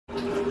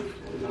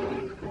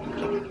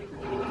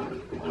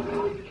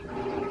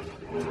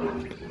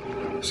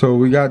So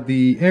we got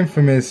the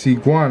infamous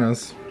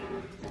iguanas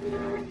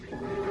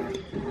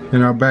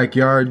in our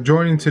backyard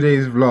joining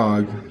today's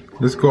vlog.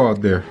 Let's go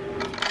out there.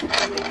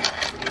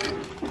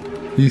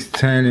 He's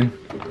tanning,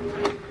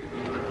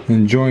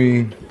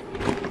 enjoying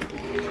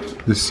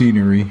the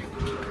scenery.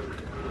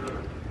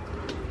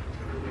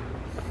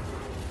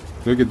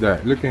 Look at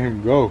that, look at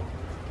him go.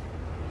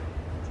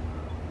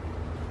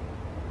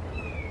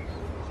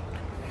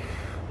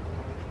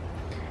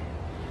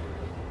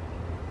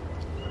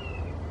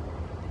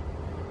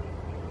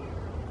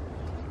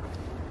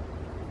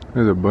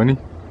 There's a bunny.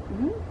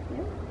 Yeah.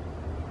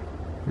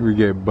 We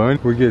get bunny.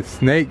 We get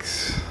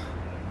snakes,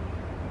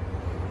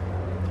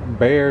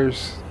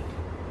 bears,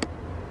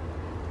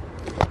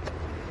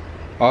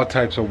 all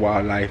types of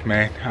wildlife,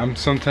 man. I'm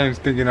sometimes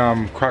thinking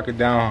I'm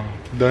Crocodile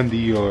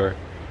Dundee or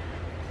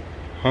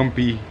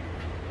Humpy.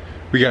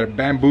 We got a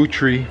bamboo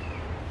tree.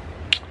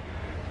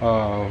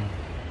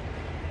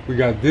 We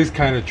got this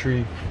kind of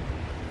tree,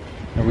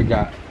 and we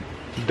got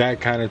that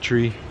kind of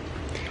tree.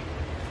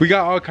 We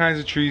got all kinds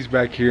of trees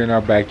back here in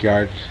our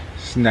backyard.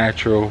 It's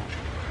natural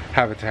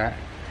habitat.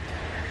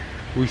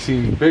 We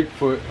seen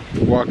Bigfoot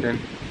walking.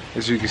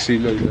 As you can see,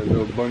 look at the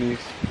little bunnies.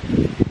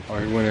 Oh,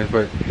 he went in,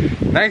 but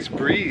nice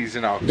breeze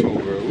in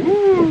October.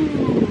 Woo!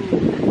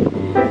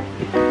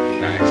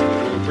 Nice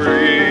little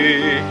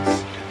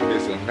breeze.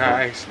 It's a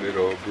nice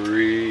little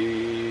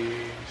breeze.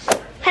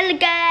 Hello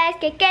guys,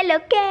 que lo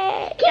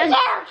que?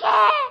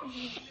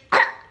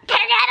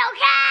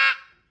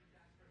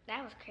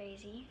 That was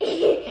crazy.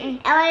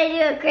 I want to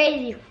do a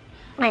crazy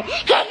one.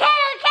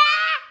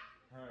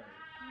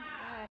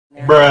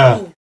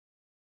 Bruh.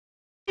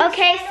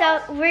 Okay, so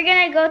we're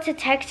gonna go to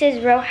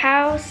Texas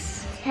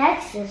Roadhouse.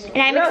 Texas.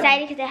 And I'm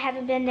excited because I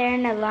haven't been there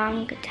in a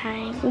long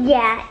time.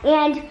 Yeah,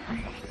 and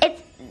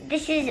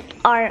this is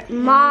our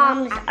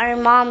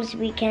mom's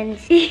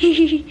weekends.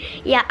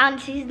 Yeah, on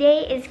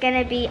Tuesday it's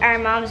gonna be our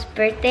mom's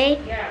birthday,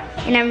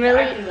 and I'm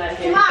really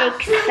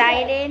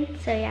excited.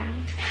 So yeah.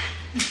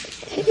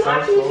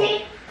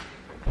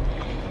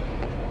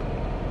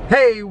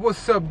 Hey,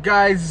 what's up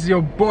guys? It's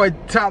your boy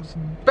Tops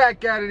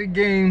back out of the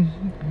game.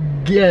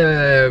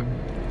 Yeah,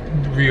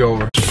 be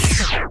over.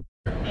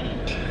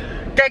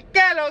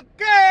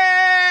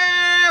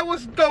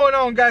 What's going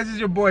on guys? It's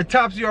your boy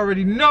Tops, you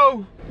already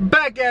know.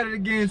 Back at it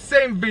again,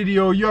 same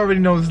video, you already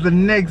know. It's the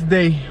next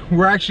day.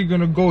 We're actually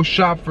gonna go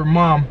shop for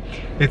mom.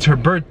 It's her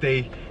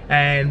birthday,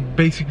 and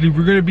basically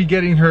we're gonna be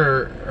getting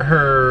her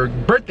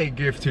birthday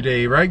gift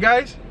today, right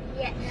guys?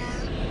 Yes.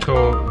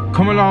 So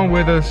come along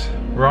with us.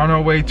 We're on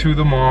our way to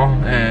the mall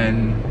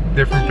and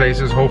different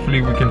places.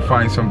 Hopefully we can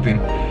find something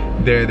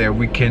there that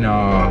we can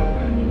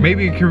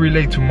maybe it can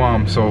relate to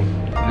mom. So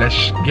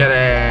let's get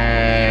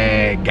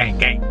it. Gang,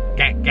 gang,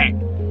 gang, gang.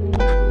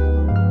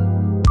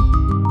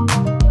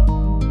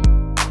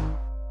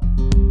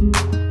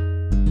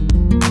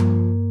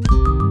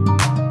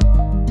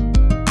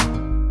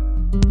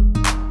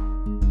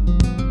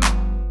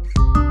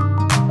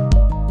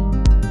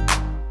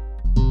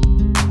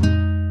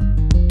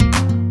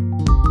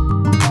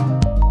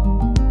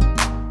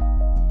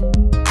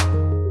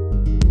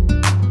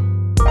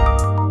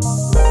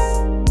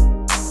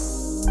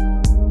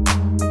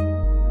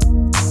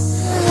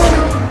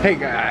 Hey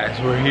guys,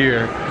 we're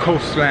here,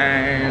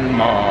 Coastland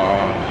Mall.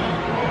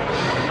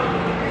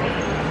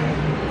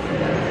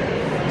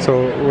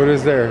 So what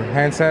is there?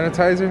 Hand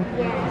sanitizer?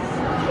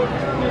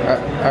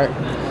 Yes.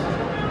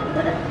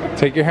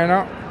 Take your hand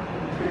out.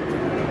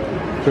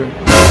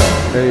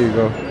 There you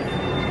go.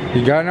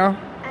 You got it now?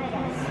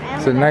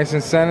 Is it nice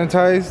and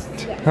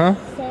sanitized? Huh?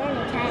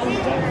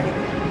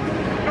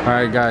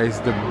 Alright guys,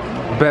 the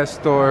best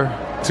store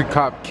to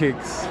cop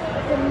kicks.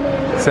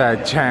 It's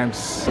at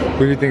Champs. What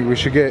do you think? We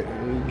should get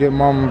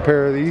mom a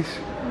pair of these?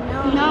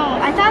 No,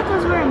 I thought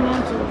those were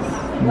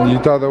emojis. You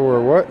thought they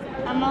were what?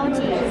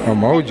 Emojis.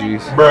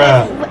 Emojis?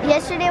 Bruh.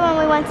 Yesterday when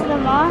we went to the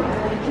mall,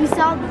 we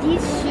saw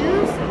these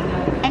shoes,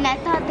 and I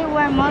thought they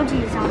were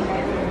emojis on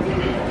there.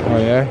 Oh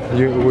yeah?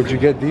 Would you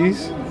get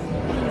these?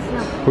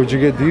 No. Would you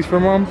get these for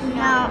mom?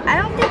 No, I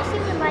don't think she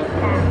would like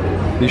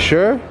that. You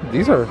sure?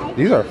 These are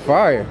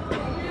fire.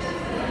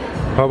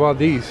 How about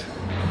these?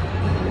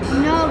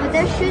 No, but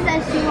there's shoes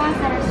that she wants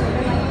that are sort of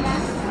like that.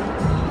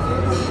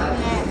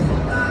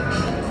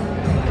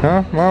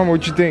 Huh? Mom,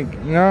 what you think?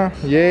 Nah?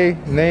 Yay?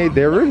 Nay?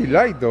 They're really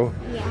light though.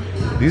 Yeah.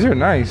 These are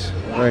nice.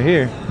 Right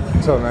here.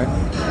 What's up, man?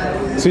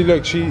 See,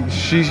 look, she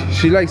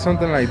likes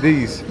something like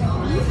these.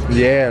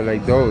 Yeah,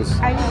 like those.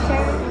 Are you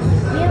sure?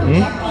 We don't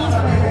get these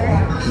for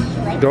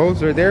her. Like,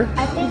 those are there?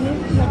 I think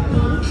like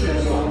these.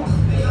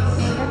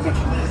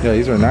 Yeah,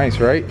 these are nice,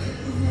 right?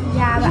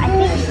 Yeah, but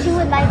I think she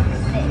would like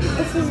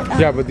this is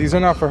Yeah, but these are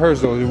not for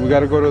hers though. We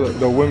gotta go to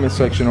the women's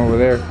section over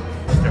there.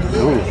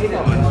 Ooh.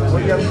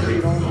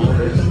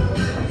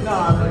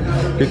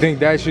 You think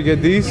Dad should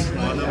get these?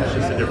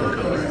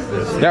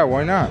 Yeah,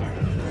 why not?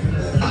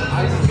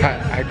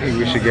 I think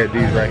we should get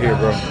these right here,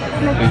 bro.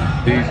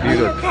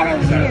 These are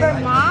kind of weird. For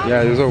mom?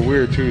 Yeah, those are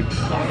weird too.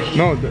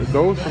 No,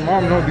 those for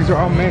mom. No, these are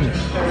all men.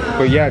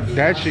 But yeah,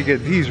 Dad should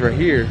get these right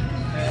here,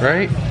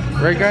 right?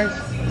 Right, guys?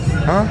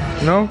 Huh?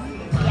 No?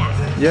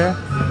 Yeah. Yeah?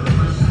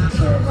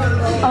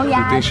 Oh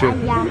yeah. You think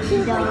she- Yeah, she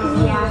does.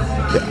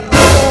 Yeah.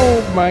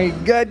 Oh my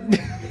god.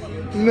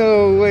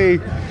 No way.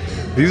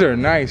 These are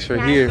nice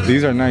right here.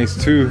 These are nice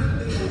too.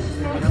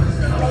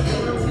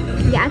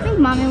 Yeah, I think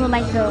mommy would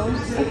like those.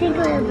 I think it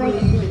was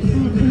like.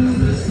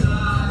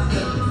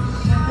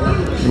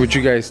 What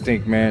you guys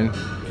think, man?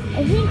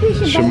 I think we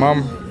should. Should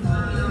mom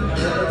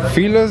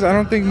feelers? I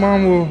don't think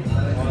mom will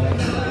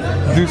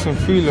do some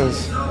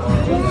feelers. Can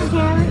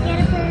I get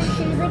a pair of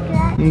shoes like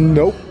that?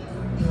 Nope.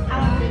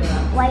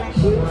 White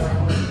shoes.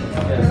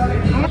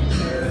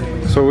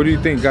 So what do you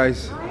think,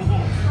 guys?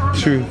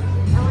 Should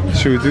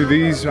we do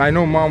these? I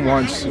know mom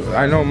wants.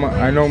 I know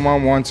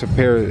mom wants a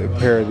pair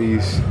of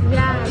these.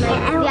 Yeah, like,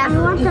 I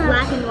want the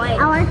black and white.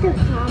 I want the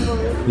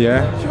combos.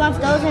 Yeah, She wants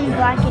those in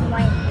black and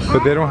white.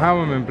 but they don't have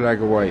them in black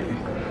or white. I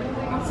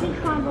see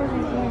combos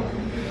in there.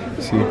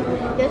 See,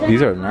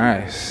 these are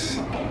nice.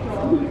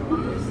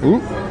 Ooh.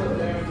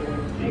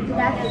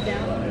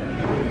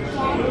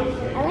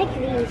 I like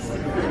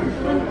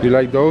these. You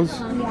like those?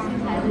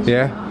 Yeah.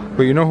 Yeah.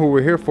 But you know who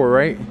we're here for,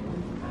 right?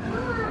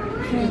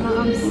 My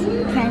mom's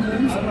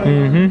presents.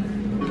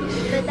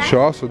 Mm-hmm. She'll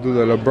also do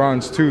the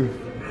LeBrons too.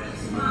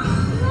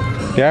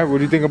 Yeah, what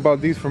do you think about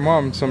these for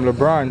mom? Some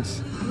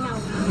LeBrons?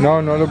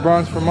 No. No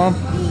LeBrons for mom?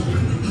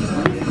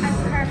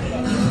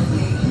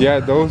 Yeah,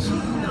 those? These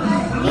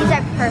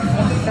are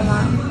perfect for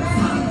mom.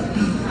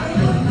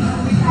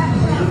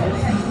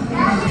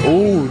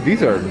 Oh,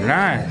 these are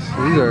nice.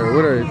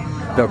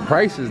 The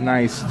price is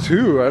nice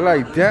too. I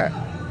like that.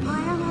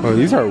 Oh,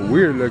 these are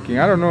weird looking.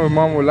 I don't know if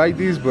mom would like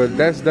these, but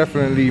that's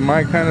definitely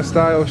my kind of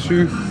style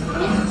shoe.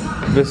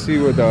 Let's see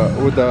what the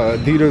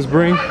Adidas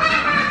bring.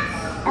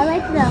 I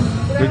like them.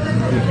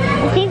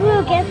 I think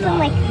we'll get some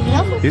like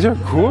these. These are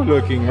cool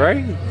looking,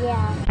 right?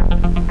 Yeah.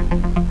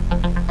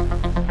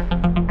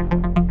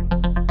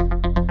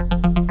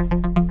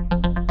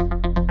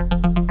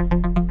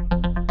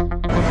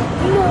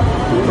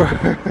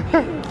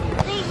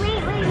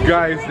 Wait.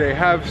 Guys, they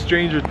have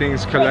Stranger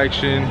Things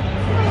collection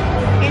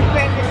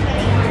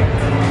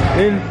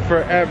in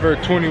Forever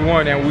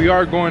 21, and we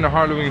are going to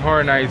Halloween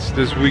Horror Nights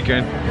this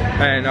weekend,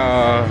 and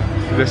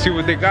let's see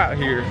what they got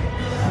here,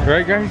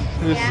 right guys?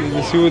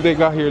 Let's see what they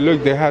got here.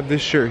 Look, they have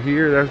this shirt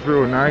here, that's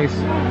real nice.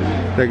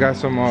 They got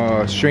some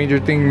Stranger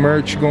Things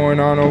merch going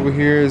on over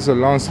here. It's a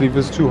long sleeve.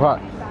 It's too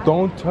hot.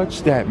 Don't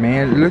touch that,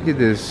 man. Look at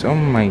this. Oh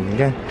my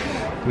god.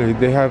 Look,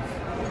 they have.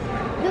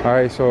 All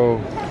right, so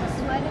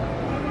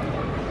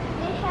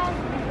They have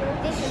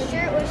this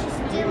shirt where she's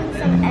stealing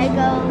some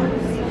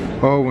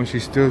Eggos. oh, when she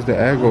steals the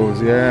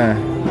Eggos, yeah.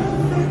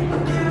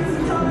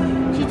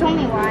 She told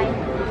me why.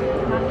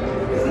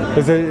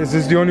 Is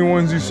this the only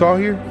ones you saw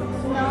here?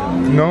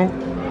 No. No?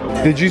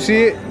 Did you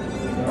see it?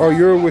 Oh,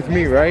 you were with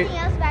me, right? Nothing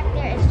else back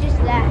there. It's just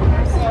that.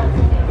 That's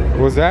it.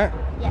 Was that?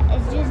 Yeah,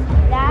 it's just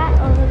that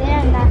over there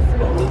and that's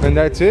it. And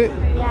that's it?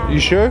 Yeah. You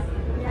sure?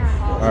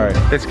 Yeah.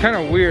 Alright. It's kind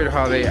of weird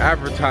how they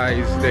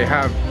advertise they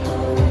have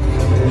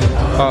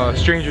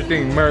Stranger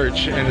Things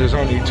merch and there's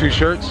only 2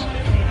 shirts.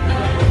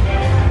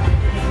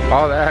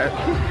 All that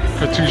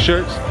for 2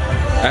 shirts?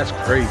 That's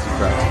crazy,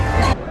 bro.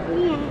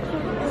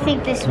 I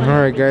think this one.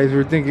 Alright guys,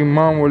 we're thinking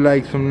mom would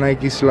like some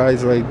Nike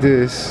slides like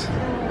this. No,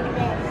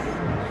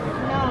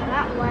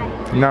 not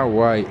white. Not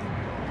white.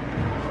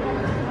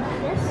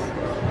 This?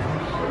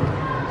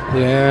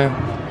 Yeah.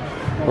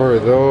 Or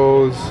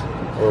those.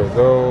 Or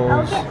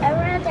those. Okay, I'd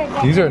rather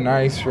get. These are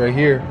nice right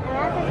here. I'd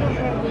rather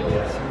get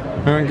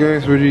these. Alright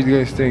guys, what do you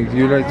guys think? Do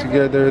you like to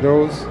get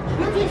those? These are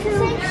the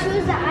same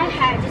shoes that I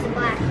had, just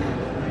black.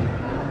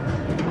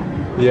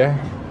 Yeah?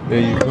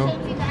 There you go.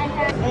 Same shoes that I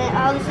had, and then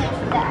all the same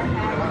shoes that I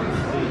had,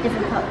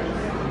 different colors.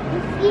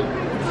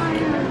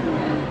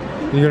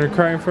 You gonna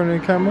cry in front of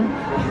the camera?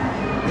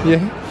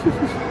 Yeah.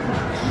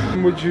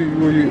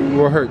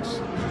 What hurts?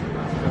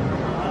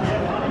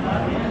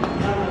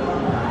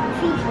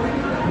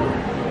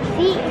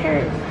 Feet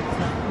hurt.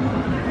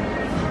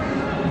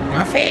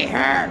 My feet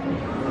hurt.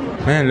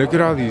 Man, look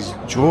at all these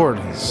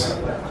Jordans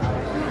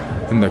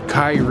and the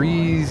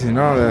Kyries and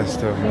all that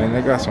stuff, man.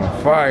 They got some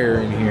fire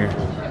in here.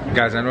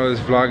 Guys, I know this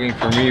vlogging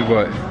for me,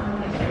 but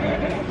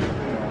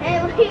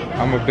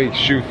I'm a big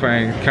shoe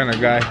fan kind of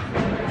guy.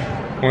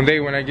 One day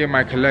when I get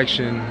my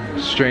collection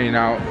straightened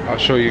out, I'll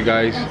show you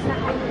guys.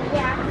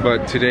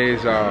 But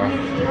today's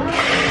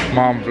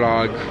mom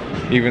vlog,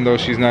 even though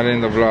she's not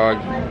in the vlog.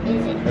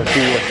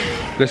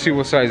 Let's see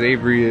what size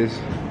Avery is.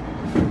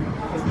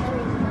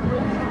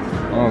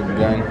 Oh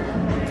god.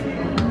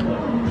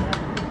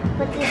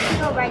 But this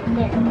go right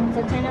there.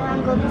 So turn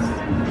around, go this.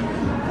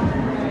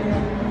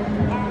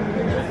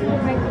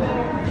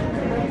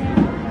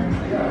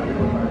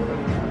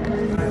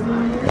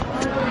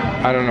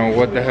 I don't know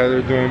what the hell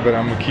they're doing, but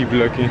I'm gonna keep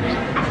looking.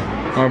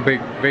 I'm a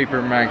big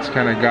Vapor Max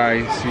kind of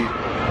guy. See,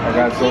 I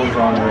got those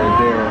on right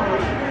there.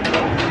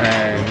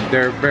 And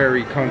they're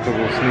very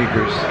comfortable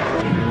sneakers.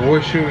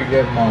 What should we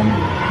get, mom?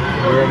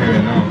 We don't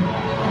even know.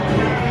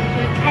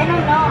 I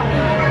don't know.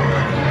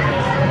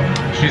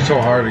 She's so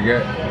hard to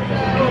get.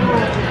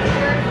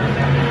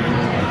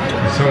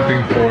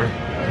 something for.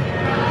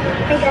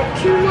 We got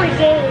 2 more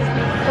days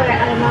for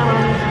our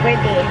mom's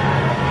birthday.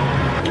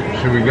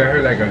 Should we get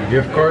her like a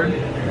gift card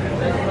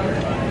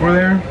for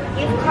there?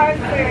 Gift card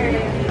for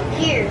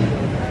here.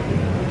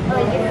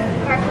 Oh, a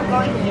gift card for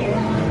going here.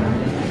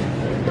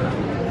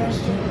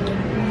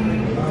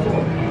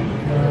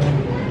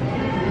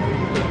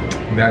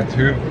 That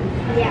too?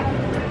 Yeah.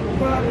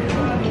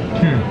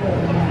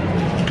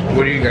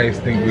 What do you guys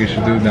think we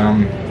should do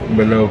down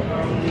below?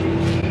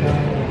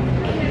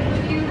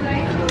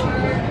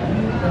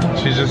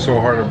 She's just so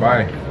hard to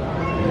buy.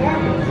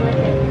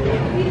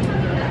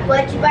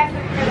 What did you buy for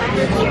her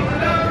last year?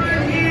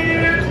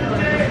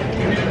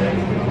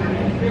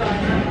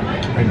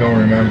 I don't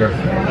remember.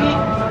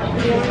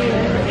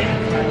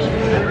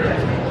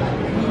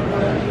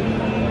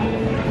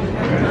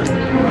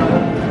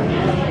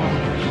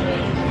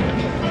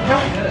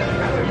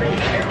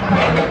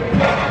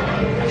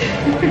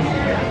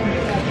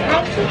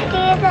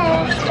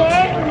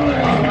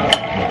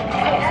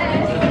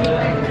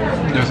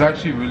 There's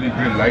actually really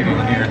good lighting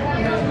here.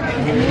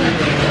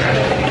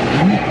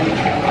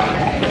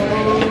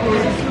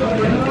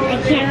 I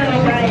can't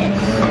remember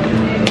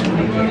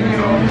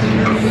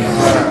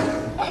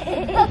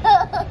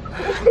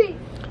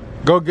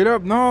it. Go get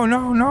up. No,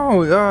 no,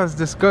 no. Oh, it's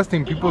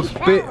disgusting. People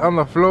spit on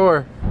the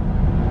floor.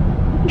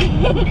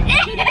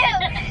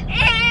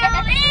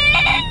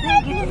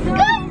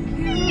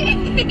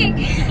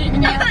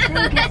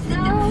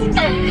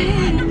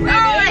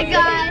 Oh my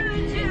god.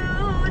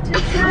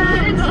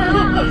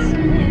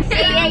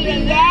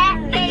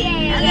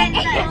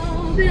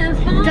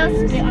 Don't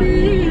spit on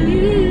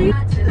me. No,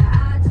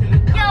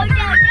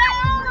 no, no.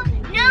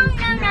 No,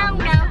 no, no,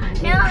 no.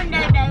 No,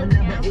 no,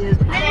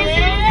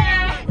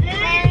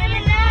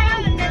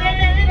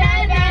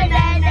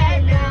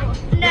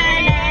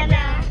 no,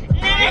 no.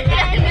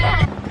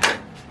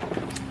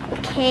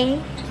 Okay,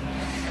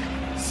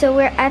 so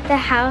we're at the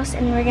house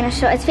and we're gonna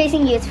show, it's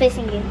facing you, it's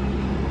facing you.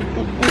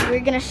 And we're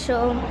gonna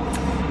show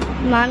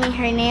Mommy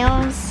her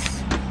nails.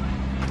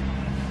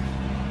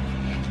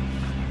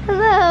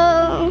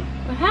 Hello.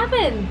 What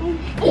happened?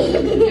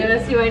 You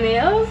wanna see my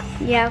nails?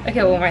 Yeah.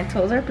 Okay, well my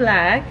toes are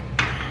black.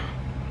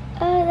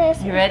 Oh,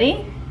 that's. You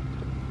ready?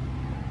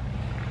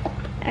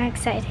 I'm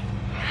excited.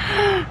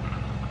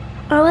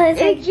 Oh,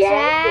 it's a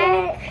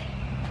Jack.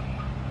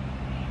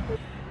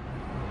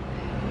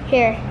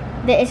 Here,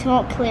 this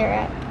won't clear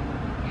up.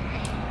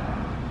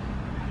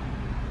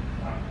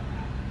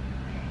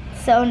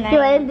 So nice. You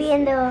wanna be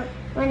in the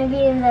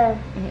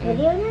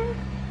video now?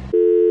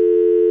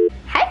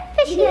 Hi,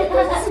 fishes.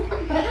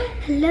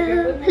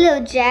 Hello. Hello,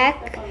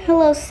 Jack.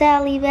 Hello,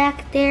 Sally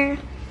back there.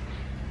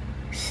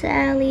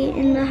 Sally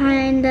in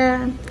behind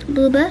the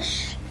blue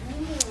bush.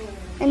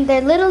 And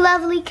their little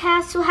lovely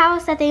castle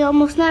house that they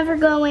almost never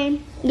go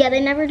in. Yeah, they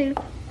never do.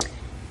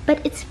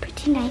 But it's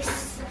pretty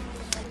nice.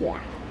 Yeah.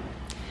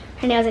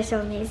 Her nails are so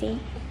amazing.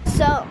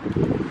 So,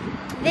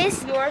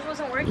 this Yours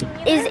wasn't working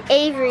either? is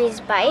Avery's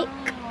bike.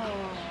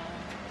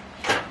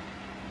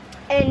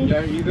 And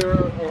Yeah,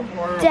 either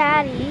or.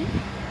 Daddy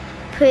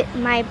put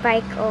my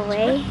bike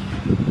away.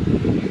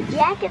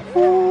 Jack is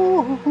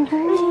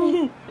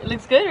It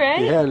looks good, right?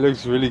 Yeah, it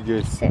looks really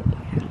good. So,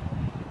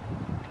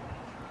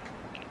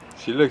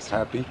 She looks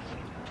happy.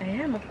 I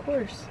am, of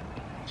course.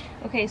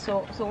 Okay,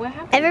 so what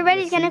happened?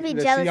 everybody's gonna be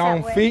Let's jealous see at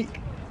on work. feet.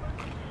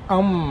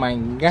 Oh my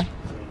god.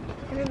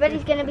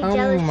 Everybody's gonna be Oh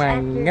jealous my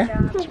at your God.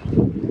 job.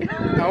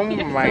 Oh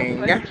my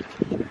god.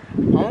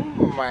 Oh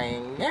my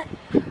god.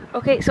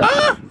 Okay, so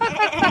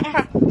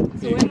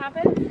so what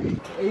happened?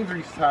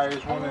 Avery's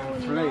tires want to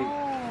inflate.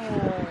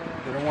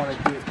 They don't want to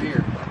get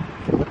there.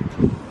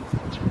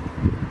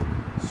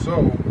 So,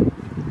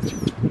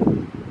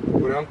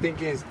 what I'm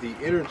thinking is the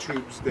inner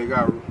tubes, they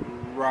got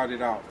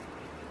rotted out.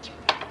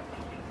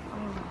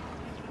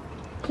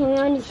 Can we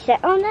only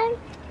sit on them?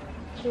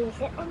 Can we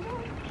sit on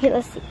them? Here,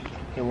 let's see.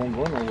 They won't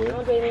go nowhere.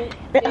 Oh, baby.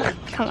 Ugh,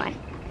 come on.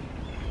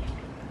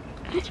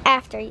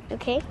 After you,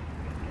 okay?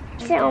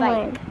 Sit on Bike.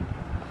 mine.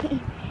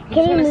 You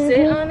Can you wanna move sit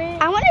me? on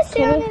it? I want to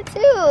sit on it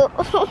too.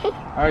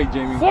 Alright,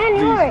 Jamie. Stay on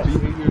yours. Please,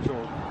 be 8 years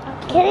old.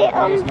 Can I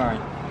Almost 9.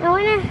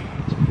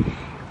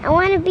 I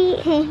wanna be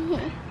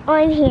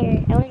on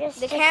here. I wanna just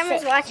The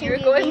camera's sit. watching You're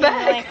you. going and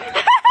back.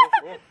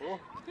 going-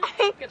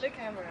 Get the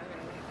camera.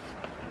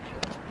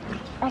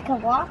 I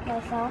can walk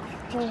myself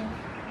too.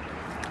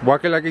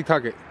 Walk it like you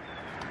talk it.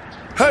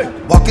 Hey,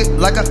 walk it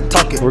like I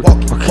talk it.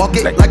 Walk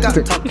it like I talk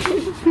it.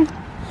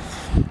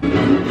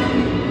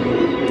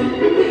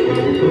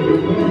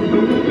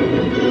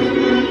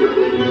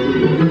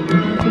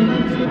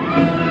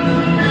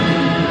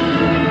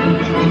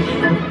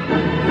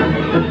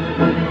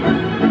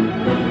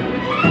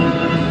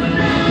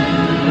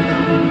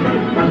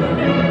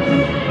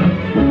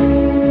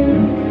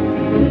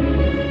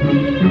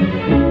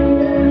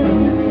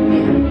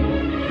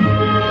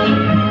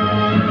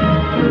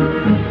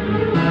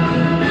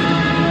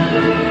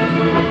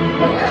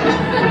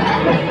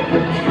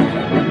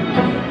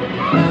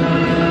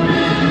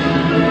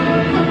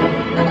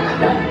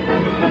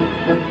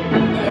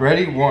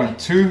 Ready? 1,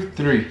 2,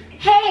 3.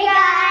 Hey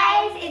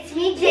guys,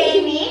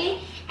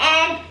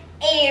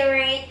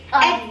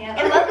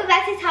 And welcome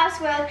back to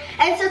Top's World.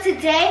 And so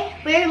today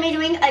we're gonna be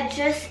doing a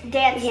Just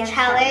Dance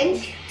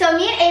challenge. So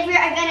me and Avery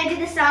are gonna do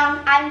the song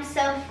I'm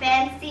So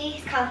Fancy.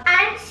 It's called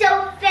I'm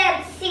So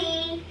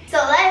Fancy. So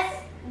let's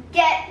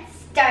get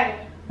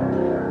started.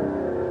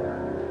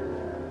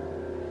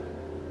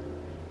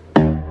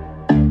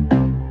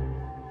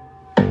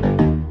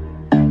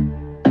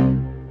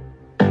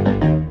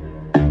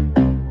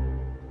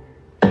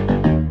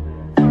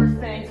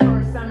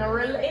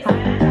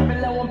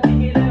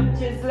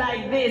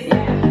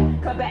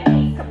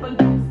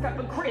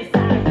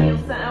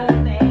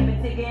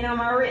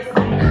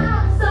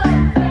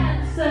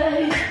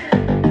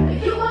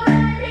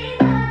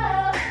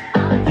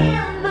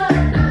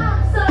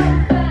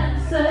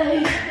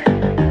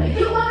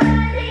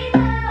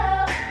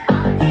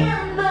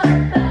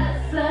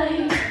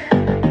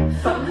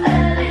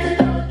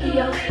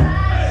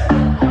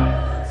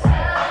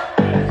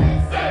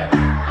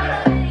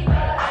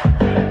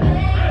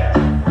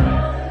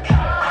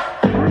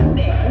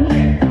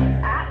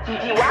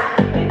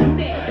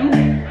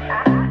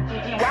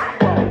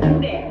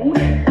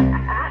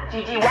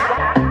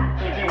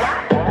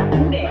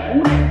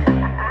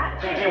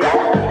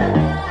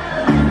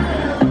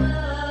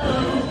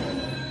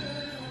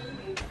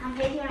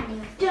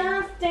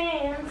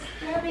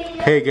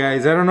 Hey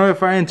guys, I don't know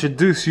if I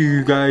introduced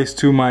you guys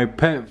to my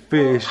pet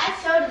fish. I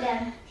showed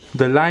them.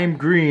 The lime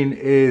green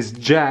is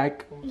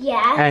Jack.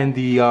 Yeah. And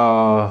the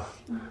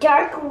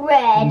dark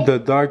red. The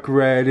dark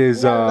red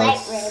is light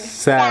red.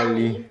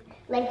 Sally.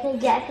 Like the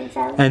Jack and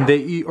Sally. And they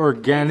eat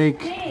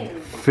organic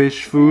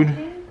fish food.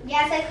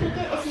 Yes, I think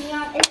it's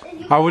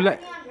neon. I would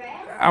like.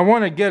 I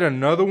want to get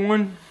another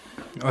one,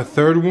 a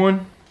third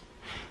one,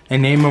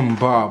 and name him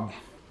Bob.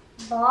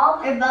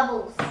 Bob or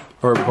Bubbles?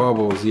 Or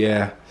Bubbles,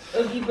 yeah.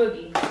 Oogie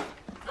Boogie.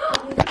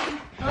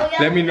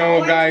 Let me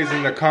know, guys,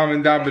 in the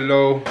comment down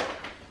below.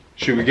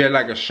 Should we get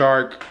like a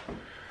shark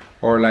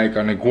or like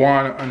an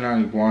iguana? Not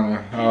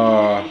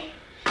iguana.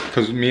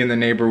 Because me and the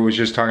neighbor was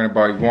just talking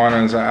about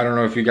iguanas. I don't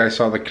know if you guys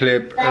saw the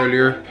clip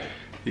earlier.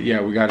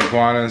 Yeah, we got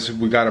iguanas.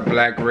 We got a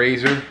black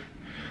razor.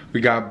 We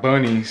got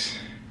bunnies.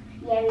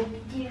 Yeah, we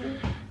do.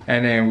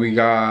 And then we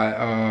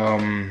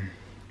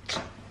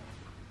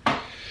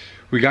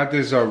got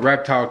this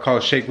reptile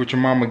called Shake What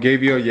Your Mama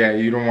Gave You. Yeah,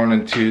 you don't want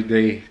it to.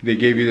 They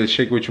gave you the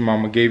Shake What Your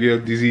Mama Gave You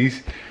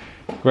disease,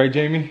 right,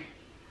 Jamie?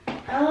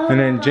 And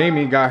then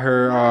Jamie got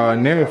her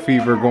nail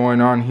fever going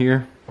on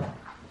here.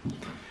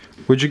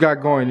 What you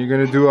got going? You're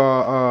gonna do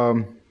a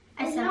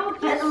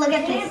Look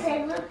at this.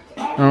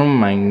 Oh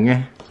my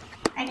god.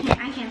 I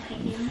can't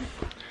paint you.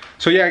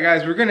 So yeah,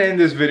 guys, we're gonna end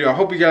this video. I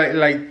hope you guys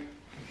like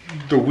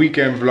the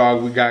weekend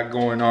vlog we got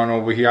going on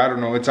over here. I don't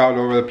know, it's all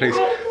over the place,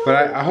 but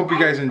I hope you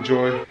guys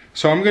enjoy.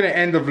 So I'm gonna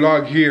end the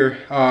vlog here.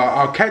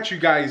 I'll catch you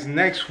guys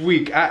next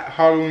week at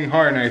Halloween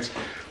Horror Nights.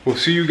 We'll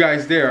see you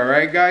guys there,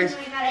 alright guys?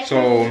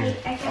 So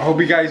I hope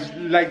you guys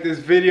like this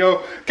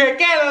video.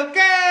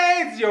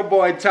 It's your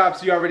boy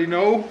Tops, you already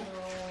know.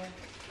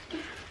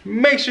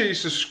 Make sure you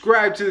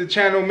subscribe to the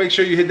channel. Make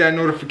sure you hit that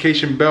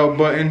notification bell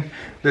button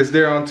that's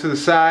there on to the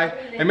side.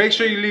 And make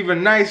sure you leave a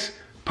nice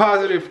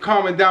positive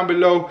comment down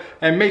below.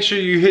 And make sure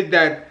you hit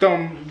that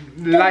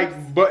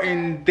like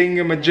button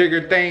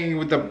thingamajigger thing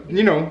with the,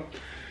 you know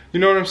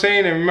what I'm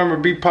saying? And remember,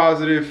 be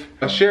positive.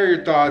 Share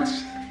your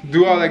thoughts.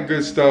 Do all that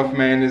good stuff,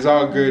 man. It's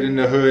all good in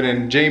the hood.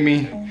 And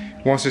Jamie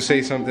wants to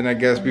say something, I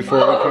guess, before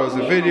we close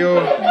the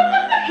video.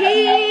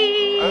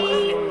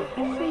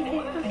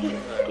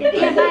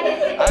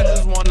 I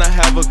just wanna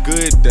have a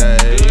good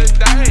day. Good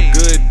day.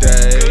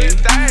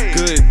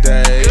 Good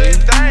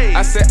day.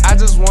 I said I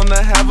just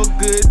wanna have a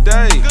good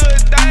day.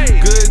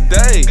 Good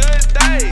day.